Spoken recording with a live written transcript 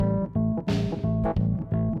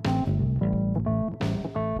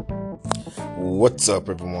What's up,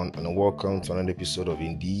 everyone, and welcome to another episode of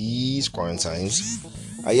In These Quarantines.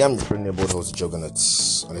 I am your friend neighborhood host,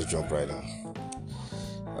 Juggernauts, and let's jump right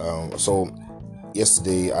in. So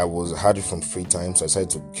yesterday I had it from free time, so I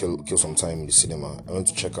decided to kill some time in the cinema. I went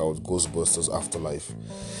to check out Ghostbusters Afterlife.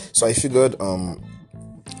 So I figured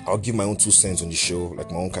I'll give my own 2 cents on the show,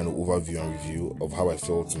 like my own kind of overview and review of how I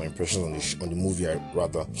felt, my impressions on the movie,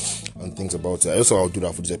 rather, and things about it. I'll do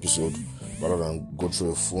that for this episode rather than go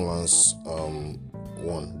through a full-length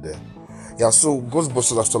one there. Yeah, so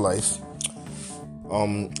Ghostbusters Afterlife.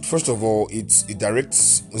 First of all, it's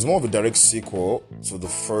more of a direct sequel to the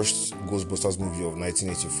first Ghostbusters movie of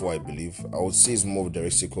 1984, I believe. I would say it's more of a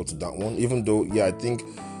direct sequel to that one, even though, yeah, I think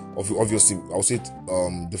obviously I'll say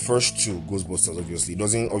the first two Ghostbusters, obviously it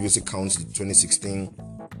doesn't obviously count the 2016,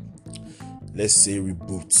 let's say,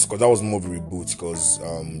 reboot, because that was more of a reboot, because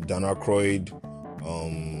Dan Aykroyd,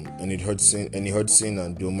 Annie Hudson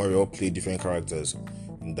and Bill Murray all played different characters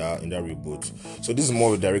in that reboot. So this is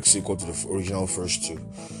more of a direct sequel to the original first two.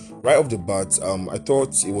 Right off the bat, I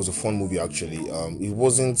thought it was a fun movie. Actually, it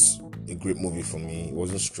wasn't a great movie for me. It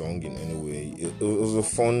wasn't strong in any way. It was a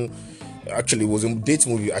fun. Actually, it was a date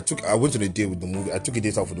movie. I went on a date with the movie. I took a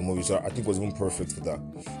date out for the movie, so I think it was even perfect for that.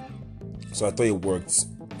 So I thought it worked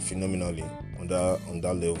phenomenally on that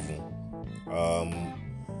level.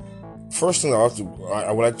 First thing I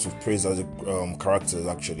would like to praise as the characters.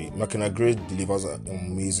 Actually, McKenna Grace delivers an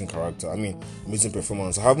amazing character. Amazing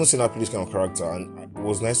performance. I haven't seen her play this kind of character, and it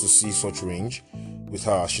was nice to see such range with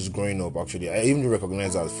her. She's growing up. Actually, I even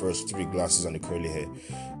recognized her at first through the glasses and the curly hair,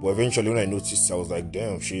 but eventually when I noticed, I was like,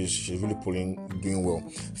 damn, she's really doing well.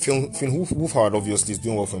 Finn Wolfhard obviously is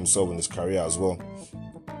doing well for himself in his career as well,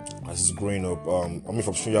 as he's growing up.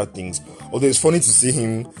 From Stranger Things. Although it's funny to see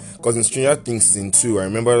him, because in Stranger Things season 2, I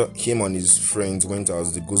remember him and his friends went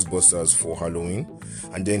as the Ghostbusters for Halloween,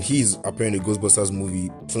 and then he's appearing in the Ghostbusters movie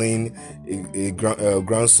playing a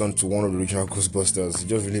grandson to one of the original Ghostbusters. It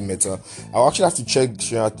just really matter. I'll actually have to check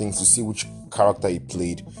Stranger Things to see which character he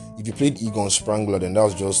played. If he played Egon Spangler, then that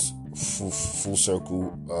was just full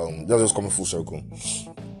circle. That was just coming full circle.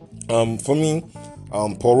 For me,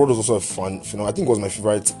 Paul Rudd was also a fun. I think it was my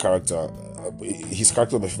favorite character. His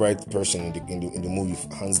character was my favorite person in the movie,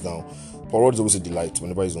 hands down. Paul Rudd is always a delight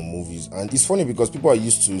whenever he's on movies, and it's funny because people are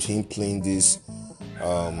used to him playing this,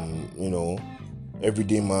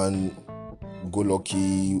 everyday man,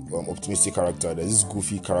 go-lucky, optimistic character. There's this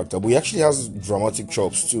goofy character, but he actually has dramatic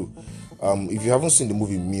chops too. If you haven't seen the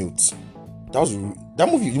movie Mute, the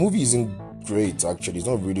movie isn't great. Actually, it's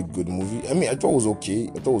not a really good movie. I thought it was okay.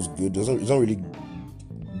 I thought it was good. It's not really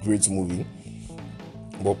great movie,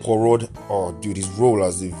 but Paul Rudd, his role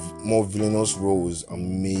as the more villainous role is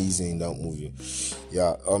amazing in that movie.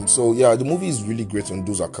 The movie is really great on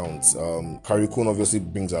those accounts. Carrie Coon obviously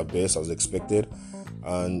brings her best as expected,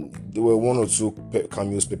 and there were one or two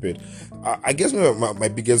cameos prepared. I guess my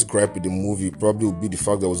biggest gripe with the movie probably would be the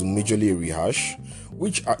fact that it was majorly a rehash,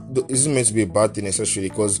 which isn't meant to be a bad thing necessarily,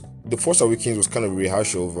 because The Force Awakens was kind of a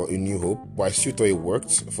rehash of A New Hope, but I still thought it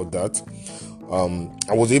worked for that.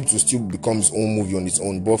 I was able to still become its own movie on its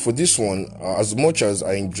own. But for this one, as much as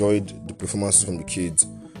I enjoyed the performances from the kids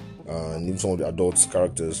and even some of the adult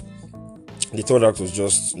characters, the third act was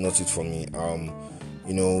just not it for me.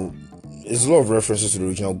 There's a lot of references to the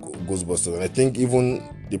original Ghostbusters, and I think even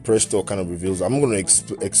the press tour kind of reveals. I'm not going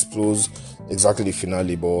to expose exactly the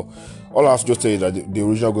finale, but all I have to just tell you that the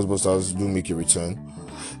original Ghostbusters do make a return,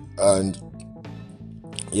 and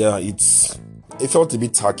yeah, it felt a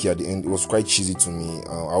bit tacky at the end. It was quite cheesy to me.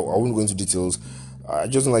 I wouldn't go into details. I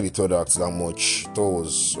just didn't like the third act that much. I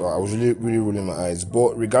was really, really rolling my eyes.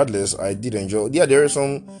 But regardless, I did enjoy. Yeah, there are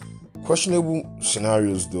some questionable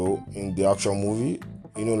scenarios though in the actual movie.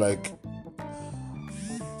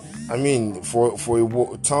 For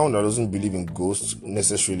a town that doesn't believe in ghosts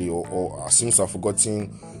necessarily, or seems to have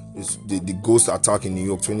forgotten the ghost attack in New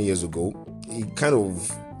York 20 years ago, it kind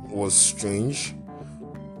of was strange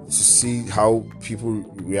to see how people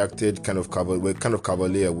reacted, were kind of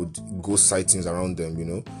cavalier with ghost sightings around them,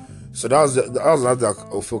 So that was that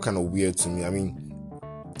I felt kind of weird to me.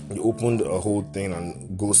 They opened a whole thing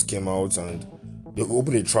and ghosts came out, and they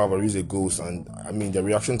opened a trap and used a ghost, and the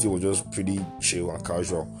reaction to it was just pretty chill and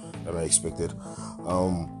casual than I expected.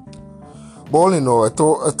 But all in all, I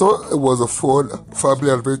thought it was a fun family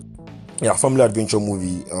adventure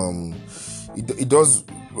movie. It does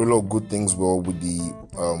a lot of good things well with the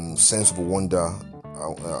sense of wonder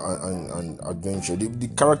and adventure. The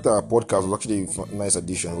character podcast was actually a nice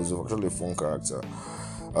addition. It was actually a fun character.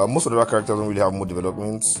 Most of the other characters don't really have more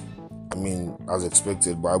development. I mean, as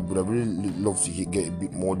expected, but I would have really loved to get a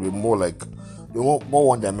bit more. They're more like they're more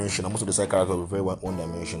one-dimensional. Most of the side characters were very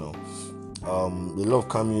one-dimensional. They love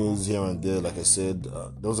cameos here and there. Like I said,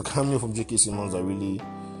 there was a cameo from J.K. Simmons that really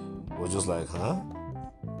was just like, huh?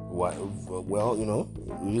 Why? Well,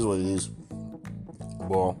 it is what it is.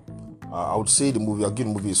 But I would say I'll give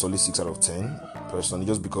the movie a solid 6 out of 10 personally,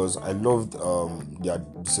 just because I loved the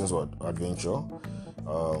sense of adventure.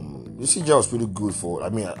 The CGI was pretty good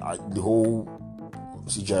the whole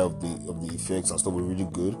CGI of the effects and stuff were really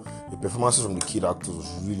good. The performances from the kid actors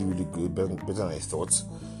was really, really good, better than I thought.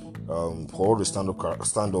 For all the stand-up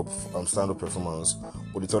performance,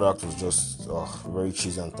 but the third act was just very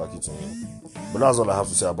cheesy and tacky to me. But that's all I have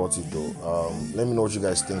to say about it, though. Let me know what you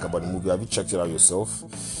guys think about the movie. Have you checked it out yourself?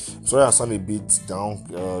 Sorry, I sound a bit down.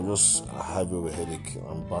 Just a heavy of a headache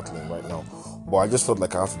I'm battling right now. But I just felt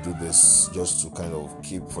like I have to do this just to kind of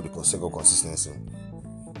keep for the sake of consistency.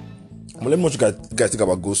 But let me know what you guys think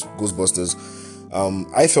about Ghostbusters.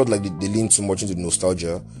 I felt like they leaned too much into the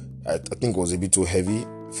nostalgia. I think it was a bit too heavy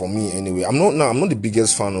for me anyway. I'm not the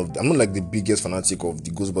biggest fan I'm not like the biggest fanatic of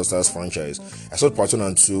the Ghostbusters franchise. I saw Part 1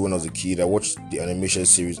 and 2 when I was a kid. I watched the animation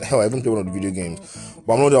series. Hell, I even played one of the video games.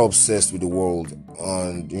 But I'm not that obsessed with the world.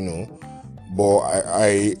 And, but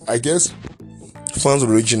I guess fans of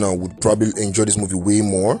the original would probably enjoy this movie way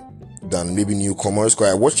more than maybe newcomers.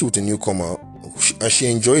 Because I watched it with a newcomer and she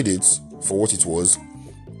enjoyed it for what it was.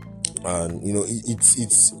 And,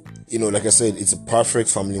 it's like I said, it's a perfect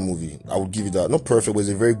family movie. I would give it that. Not perfect, but it's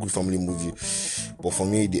a very good family movie. But for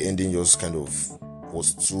me, the ending just kind of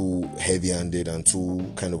was too heavy-handed and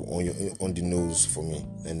too kind of on the nose for me.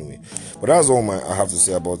 Anyway, but that's all I have to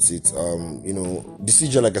say about it. The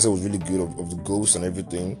CGI, like I said, was really good of the ghosts and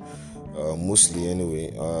everything. Mostly,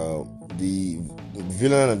 anyway. The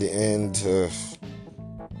villain at the end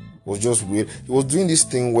was just weird. He was doing this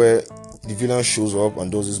thing where the villain shows up and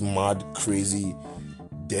does this mad, crazy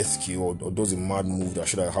death kill or does a mad move that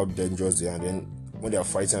shows how dangerous they are, and then when they are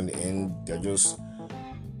fighting at the end, they're just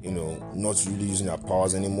not really using their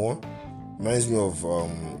powers anymore. Reminds me of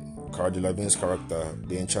Cara Delevingne's character,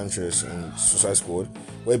 the Enchantress in Suicide Squad,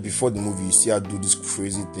 where before the movie you see her do these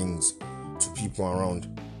crazy things to people around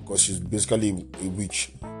because she's basically a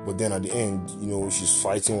witch, but then at the end she's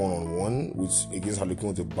fighting one-on-one against Harley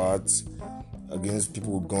Quinn with a bat, against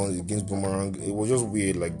people with guns, against Boomerang. It was just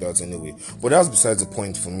weird like that anyway. But that's besides the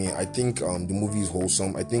point for me. I think the movie is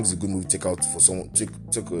wholesome. I think it's a good movie to take out for someone, take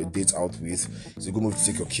a date out with. It's a good movie to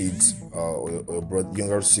take your kids or your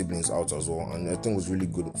younger siblings out as well. And I think it was really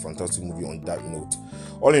good, fantastic movie on that note.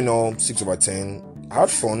 All in all, 6 over 10. I had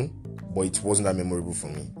fun, but it wasn't that memorable for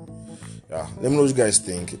me. Yeah, let me know what you guys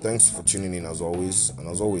think. Thanks for tuning in as always. And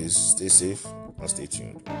as always, stay safe and stay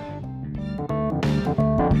tuned.